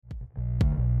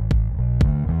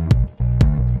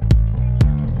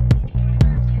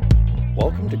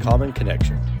to Common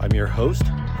Connection. I'm your host,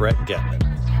 Brett Gettman.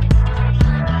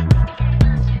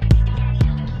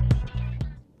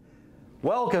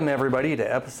 Welcome, everybody, to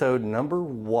episode number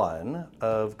 1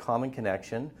 of Common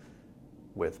Connection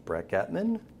with Brett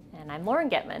Gettman. And I'm Lauren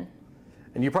Gettman.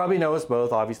 And you probably know us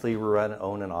both. Obviously, we run,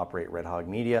 own, and operate Red Hog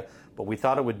Media, but we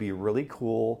thought it would be really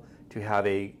cool to have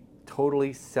a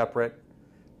totally separate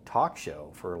talk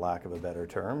show, for lack of a better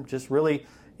term. Just really,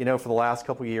 for the last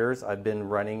couple of years, I've been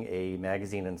running a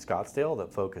magazine in Scottsdale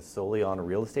that focused solely on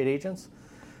real estate agents,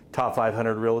 top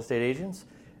 500 real estate agents,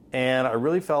 and I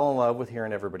really fell in love with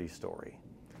hearing everybody's story.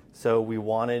 So we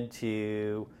wanted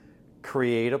to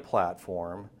create a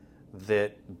platform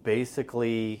that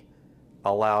basically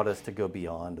allowed us to go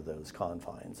beyond those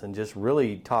confines and just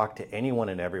really talk to anyone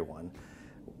and everyone.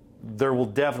 There will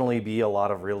definitely be a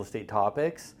lot of real estate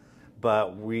topics,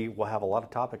 but we will have a lot of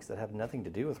topics that have nothing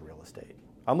to do with real estate.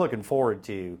 I'm looking forward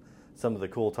to some of the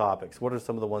cool topics. What are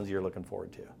some of the ones you're looking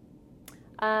forward to?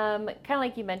 Kind of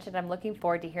like you mentioned, I'm looking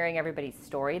forward to hearing everybody's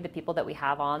story, the people that we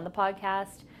have on the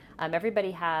podcast. Everybody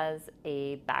has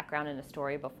a background and a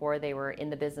story before they were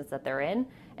in the business that they're in.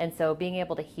 And so being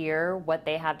able to hear what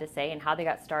they have to say and how they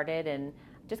got started, and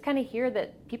just kind of hear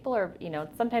that people are,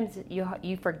 sometimes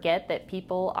you forget that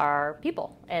people are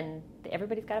people and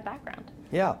everybody's got a background.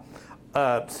 Yeah.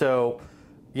 So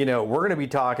we're going to be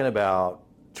talking about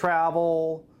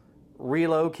travel,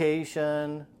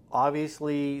 relocation,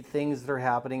 obviously things that are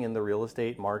happening in the real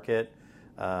estate market.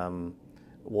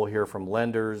 We'll hear from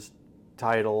lenders,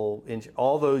 title,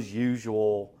 all those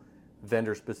usual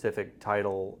vendor-specific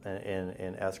title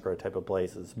and escrow type of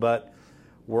places. But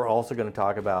we're also going to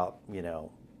talk about,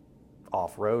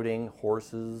 off-roading,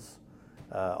 horses,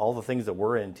 all the things that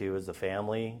we're into as a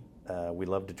family. We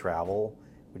love to travel.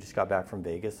 We just got back from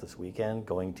Vegas this weekend,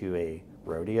 going to a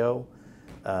rodeo.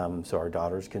 So our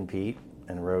daughters compete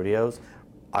in rodeos.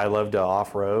 I love to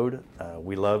off-road.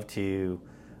 We love to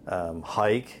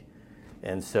hike.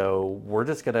 And so we're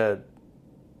just going to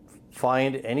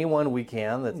find anyone we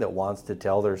can that wants to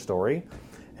tell their story,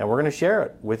 and we're going to share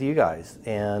it with you guys.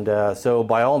 And so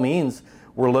by all means,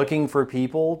 we're looking for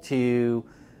people to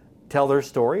tell their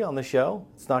story on the show.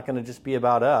 It's not going to just be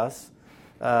about us.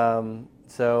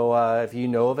 So if you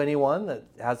know of anyone that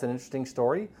has an interesting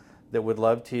story that would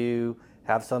love to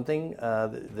have something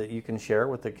that you can share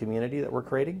with the community that we're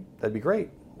creating, that'd be great.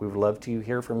 We would love to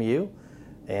hear from you,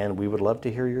 and we would love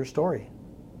to hear your story.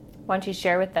 Why don't you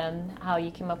share with them how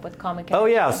you came up with Common Connection? Oh,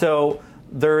 yeah. So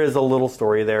there is a little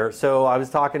story there. So I was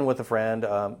talking with a friend.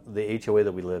 The HOA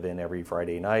that we live in every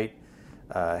Friday night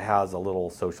has a little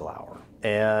social hour.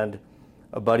 And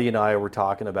a buddy and I were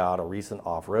talking about a recent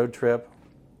off-road trip.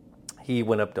 He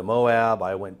went up to Moab.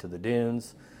 I went to the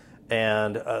dunes.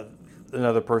 And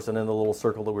another person in the little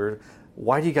circle that we were,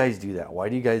 why do you guys do that? Why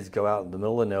do you guys go out in the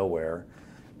middle of nowhere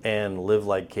and live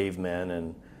like cavemen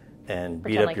and Pretend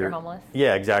beat up like your... you're homeless?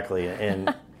 Yeah, exactly.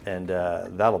 And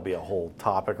that'll be a whole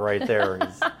topic right there,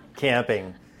 is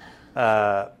camping.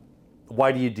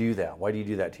 Why do you do that? Why do you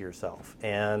do that to yourself?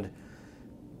 And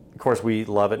of course, we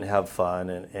love it and have fun.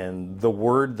 And the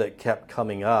word that kept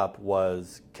coming up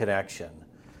was connection.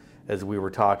 As we were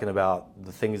talking about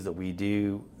the things that we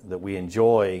do, that we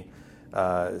enjoy,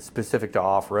 specific to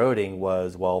off-roading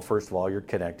was, well, first of all, you're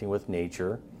connecting with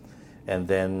nature. And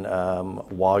then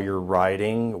while you're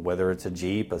riding, whether it's a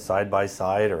Jeep, a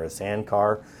side-by-side, or a sand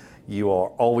car, you are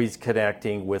always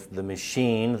connecting with the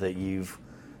machine that you've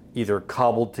either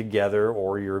cobbled together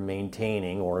or you're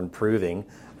maintaining or improving.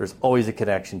 There's always a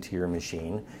connection to your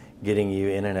machine, getting you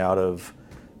in and out of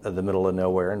the middle of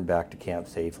nowhere and back to camp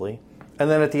safely. And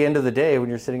then at the end of the day, when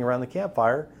you're sitting around the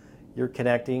campfire, you're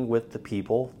connecting with the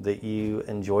people that you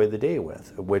enjoy the day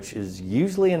with, which is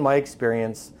usually, in my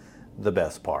experience, the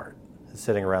best part.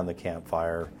 Sitting around the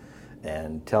campfire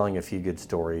and telling a few good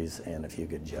stories and a few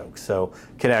good jokes. So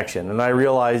connection. And I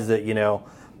realize that,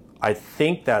 I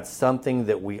think that's something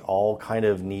that we all kind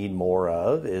of need more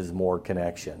of, is more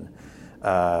connection.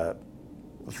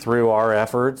 Through our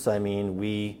efforts,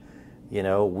 we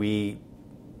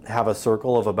have a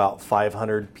circle of about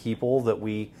 500 people that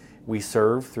we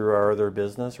serve through our other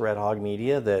business, Red Hog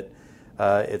Media, that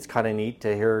it's kind of neat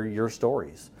to hear your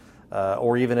stories.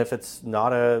 Or even if it's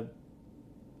not a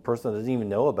person that doesn't even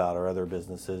know about our other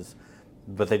businesses,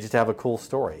 but they just have a cool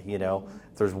story. If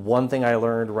there's one thing I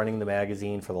learned running the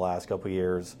magazine for the last couple of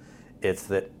years, it's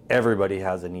that everybody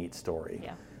has a neat story.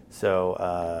 Yeah.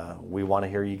 So we want to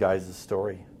hear you guys'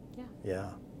 story.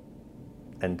 Yeah.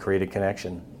 And create a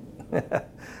connection.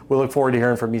 We look forward to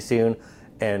hearing from you soon.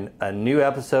 And a new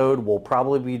episode will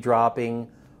probably be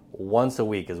dropping once a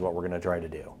week is what we're going to try to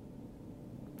do.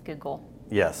 Good goal.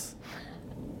 Yes.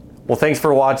 Well, thanks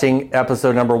for watching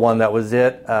episode number 1. That was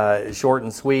it. Short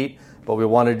and sweet, but we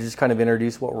wanted to just kind of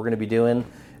introduce what we're going to be doing.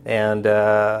 And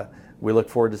we look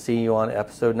forward to seeing you on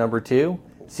episode number 2.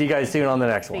 See you guys soon on the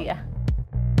next one. See ya.